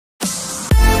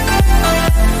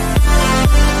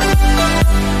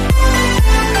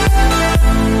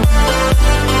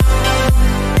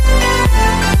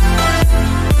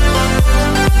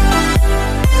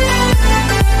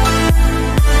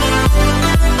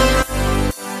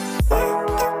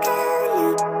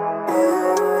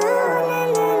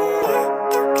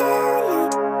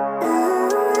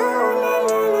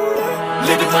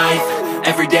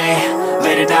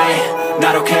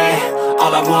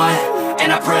I want,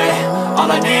 and I pray,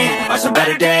 all I need are some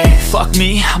better days. Fuck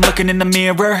me, I'm looking in the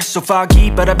mirror, so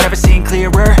foggy, but I've never seen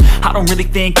clearer. I don't really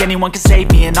think anyone can save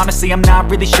me, and honestly I'm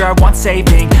not really sure I want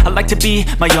saving. I like to be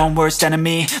my own worst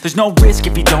enemy. There's no risk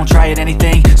if you don't try at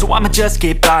anything, so I'ma just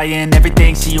keep buying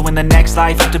everything. See you in the next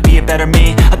life, hope to be a better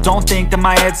me. I don't think that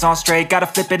my head's on straight, gotta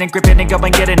flip it and grip it and go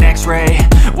and get an x-ray.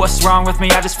 What's wrong with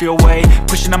me? I just feel weight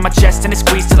pushing on my chest and it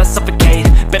squeezes till I suffocate.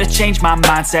 Better change my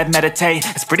mindset, meditate.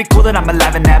 It's pretty cool that I'm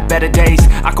alive and have better days.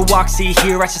 I could walk, see,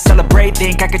 hear, I should celebrate.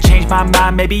 Think I could change my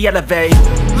mind, maybe elevate.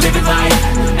 Living life,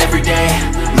 every day,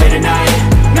 late at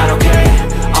night, not okay.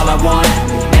 All I want,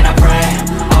 and I pray,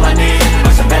 all I need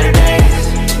are some better days.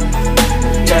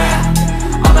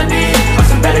 Yeah, all I need are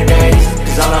some better days.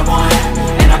 Cause all I want,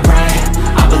 and I pray,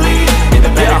 I believe in the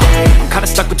better days. I'm kinda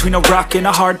stuck between a rock and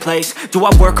a hard place. Do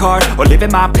I work hard or live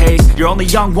at my pace? You're only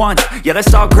young once, yeah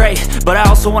that's all great, but I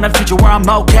also want a future where I'm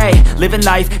okay. Living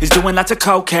life is doing lots of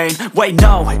cocaine. Wait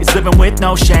no, it's living with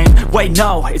no shame. Wait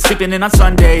no, it's sleeping in on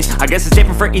Sundays. I guess it's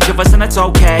different for each of us and that's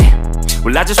okay.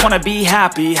 Well I just wanna be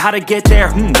happy, how to get there?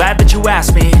 Glad that you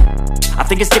asked me. I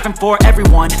think it's different for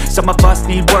everyone. Some of us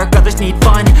need work, others need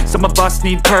fun. Some of us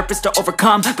need purpose to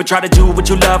overcome. But try to do what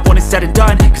you love when it's said and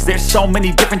done. Cause there's so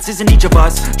many differences in each of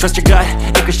us. Trust your gut,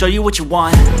 it can show you what you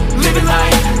want. Living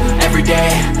life, every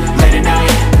day, late at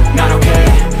night, not okay.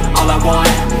 All I want,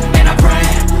 and I pray,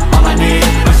 all I need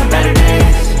are some better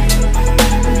days.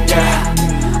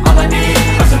 Yeah, all I need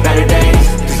are some better days.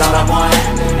 Cause all I want,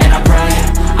 and I pray,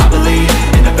 I believe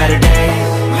in the better days.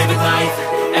 Living life,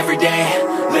 every day,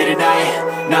 late at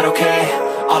night, not okay.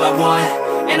 All I want,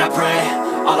 and I pray,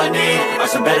 all I need are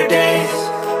some better days.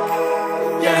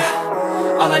 Yeah,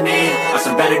 all I need are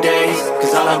some better days.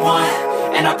 Cause all I want,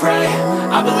 and I pray,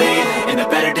 I believe in the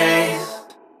better days.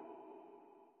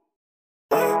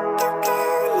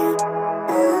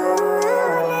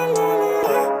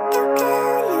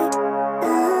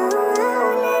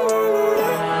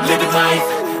 Living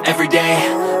life, every day,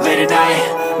 late at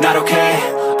night, not okay.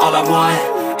 All I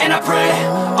want, and I pray,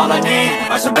 all I need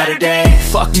are some better days.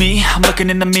 Fuck me, I'm looking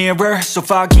in the mirror, so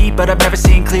foggy, but I've never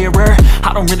seen clearer.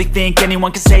 I don't really think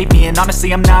anyone can save me, and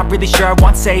honestly I'm not really sure I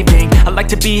want saving. I like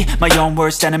to be my own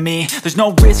worst enemy. There's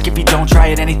no risk if you don't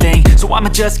try at anything, so I'ma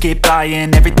just keep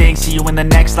buying everything. See you in the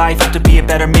next life, hope to be a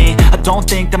better me. I don't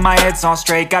think that my head's on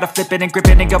straight, gotta flip it and grip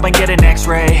it and go and get an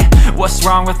x-ray. What's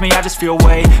wrong with me? I just feel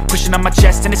weight pushing on my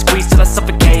chest and it squeezes till I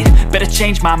suffocate. Better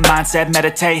change my mindset,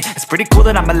 meditate. It's pretty cool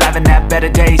that I'm alive and have better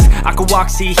days. I could walk,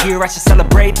 see, hear, I should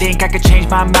celebrate. Think I could change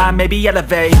my mind, maybe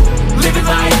elevate. Living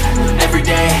life, every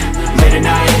day, late at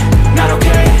night, not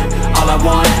okay. All I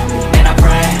want, and I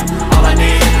pray, all I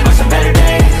need are some better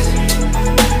days.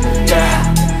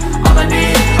 Yeah, all I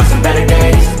need are some better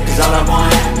days. Cause all I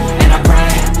want, and I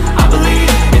pray, I believe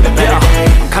in the better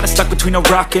days. I'm kinda stuck between a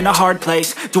rock and a hard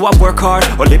place. Do I work hard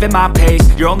or live at my pace?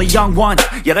 You're only young once,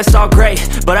 yeah that's all great,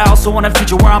 but I also want a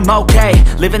future where I'm okay.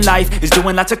 Living life is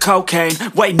doing lots of cocaine.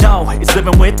 Wait no, it's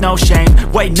living with no shame.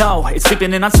 Wait no, it's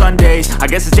sleeping in on Sundays. I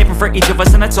guess it's different for each of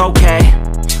us and that's okay.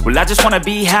 Well I just wanna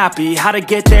be happy, how to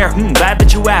get there? Glad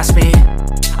that you asked me.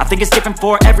 I think it's different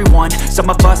for everyone. Some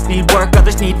of us need work,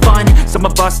 others need fun. Some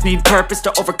of us need purpose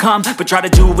to overcome. But try to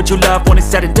do what you love when it's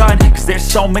said and done. Cause there's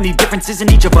so many differences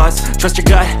in each of us. Trust your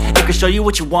gut, it can show you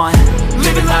what you want.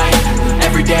 Living life,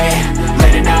 every day,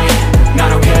 late at night,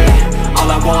 not okay. All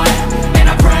I want, and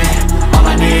I pray, all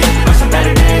I need are some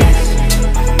better days.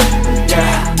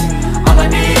 Yeah, all I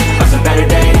need are some better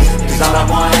days. Cause all I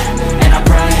want, and I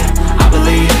pray, I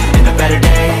believe in the better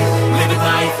days. Living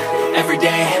life, every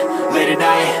day, late at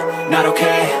night, not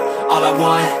okay. All I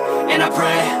want, and I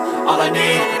pray, all I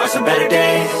need are some better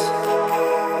days.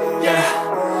 Yeah,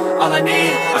 all I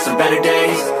need are some better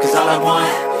days. Cause all I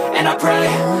want, and I pray,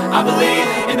 I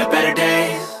believe in the better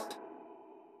days.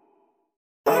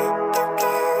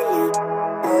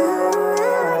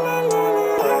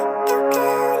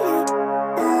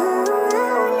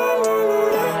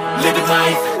 Living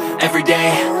life, every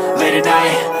day, late at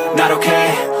night, not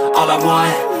okay. All I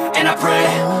want, and I pray,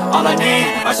 all I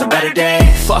need are some better days.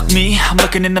 Fuck me, I'm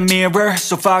looking in the mirror,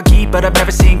 so foggy, but I've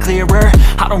never seen clearer.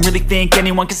 I don't really think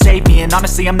anyone can save me, and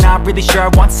honestly I'm not really sure I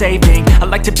want saving. I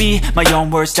like to be my own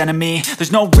worst enemy.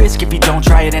 There's no risk if you don't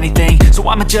try at anything, so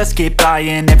I'ma just keep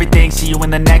buying everything. See you in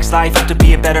the next life, hope to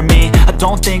be a better me. I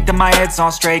don't think that my head's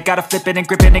on straight, gotta flip it and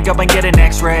grip it and go and get an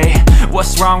x-ray.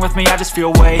 What's wrong with me? I just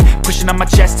feel weight pushing on my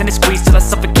chest and it squeezes till I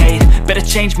suffocate. Better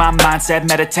change my mindset,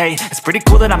 meditate. It's pretty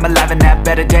cool that I'm alive and have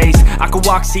better days. I could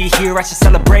walk, see, hear, I should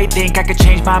celebrate. Think I could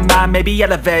change my mind, maybe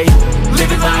elevate.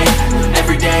 Living life,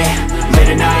 every day, late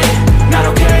at night, not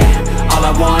okay. All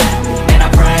I want, and I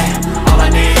pray, all I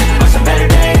need are some better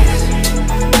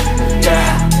days.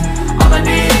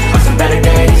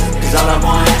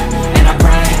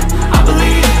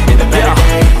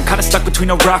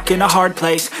 a rock and a hard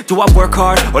place. Do I work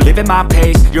hard or live at my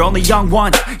pace? You're only young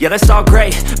once, yeah that's all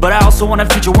great, but I also want a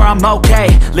future where I'm okay.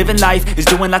 Living life is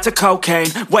doing lots of cocaine.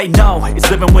 Wait no,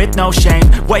 it's living with no shame.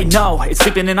 Wait no, it's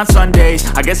sleeping in on Sundays.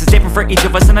 I guess it's different for each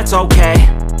of us and that's okay.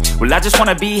 Well I just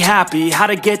wanna be happy, how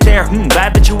to get there?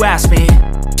 Glad that you asked me.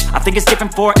 I think it's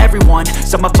different for everyone.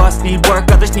 Some of us need work,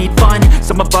 others need fun.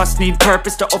 Some of us need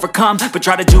purpose to overcome. But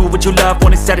try to do what you love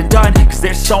when it's said and done, cause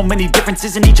there's so many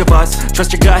differences in each of us.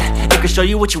 Trust your gut, it can show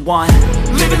you what you want.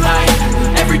 Living life,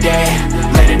 everyday,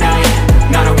 late at night,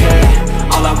 not okay.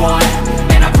 All I want,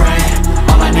 and I pray,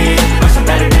 all I need are some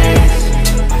better days.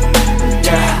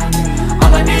 Yeah,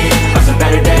 all I need are some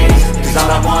better days. Cause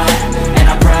all I want, and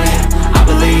I pray, I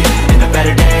believe in the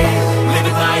better days.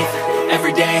 Living life,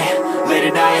 everyday, late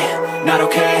at night, not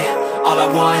okay. All I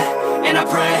want, and I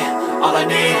pray, all I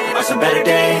need are some better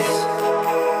days.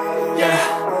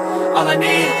 Yeah, all I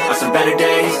need are some better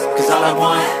days. Cause all I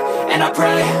want, and I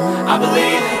pray, I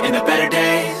believe in the better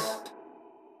days.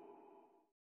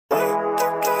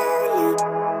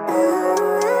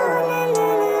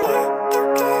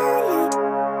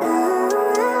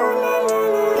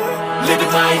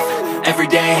 Living life,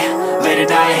 everyday, late at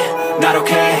night, not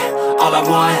okay. All I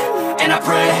want, and I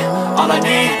pray, all I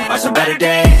need are some better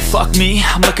days. Fuck me,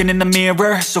 I'm looking in the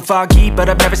mirror, so foggy, but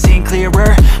I've never seen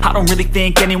clearer. I don't really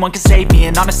think anyone can save me,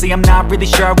 and honestly I'm not really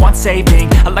sure I want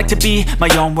saving. I like to be my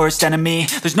own worst enemy.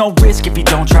 There's no risk if you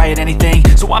don't try at anything,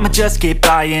 so I'ma just get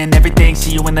buying everything.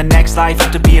 See you in the next life,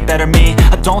 have to be a better me.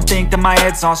 I don't think that my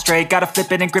head's on straight, gotta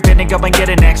flip it and grip it and go and get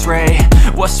an x-ray.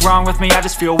 What's wrong with me? I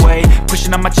just feel weight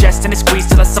pushing on my chest and it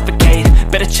squeezes till I suffocate.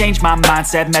 Better change my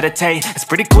mindset, meditate. It's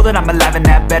pretty cool that I'm alive and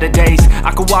have better days.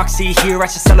 I could walk, see, hear, I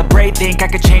should celebrate. Think I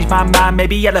could change my mind,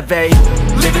 maybe elevate.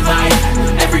 Living life,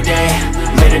 everyday,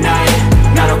 late at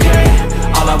night, not okay.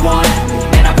 All I want,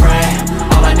 and I pray,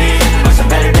 all I need are some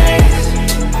better days.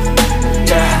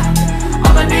 Yeah,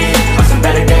 all I need are some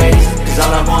better days. Cause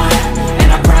all I want,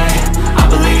 and I pray, I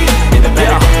believe in the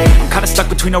better days. I'm kinda stuck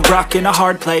between a rock and a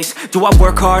hard place. Do I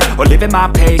work hard or live at my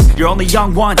pace? You're only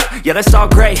young once, yeah that's all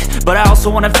great, but I also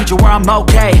want a future where I'm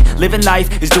okay. Living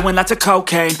life is doing lots of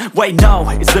cocaine. Wait no,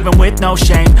 it's living with no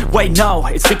shame. Wait no,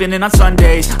 it's sleeping in on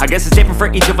Sundays. I guess it's different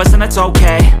for each of us and that's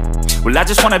okay. Well I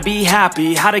just wanna be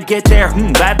happy, how to get there?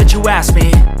 Glad that you asked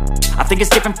me. I think it's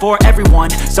different for everyone.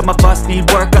 Some of us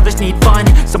need work, others need fun.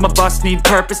 Some of us need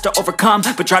purpose to overcome.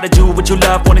 But try to do what you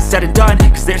love when it's said and done,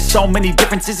 cause there's so many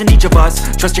differences in each of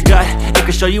us. Trust your gut, it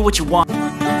can show you what you want.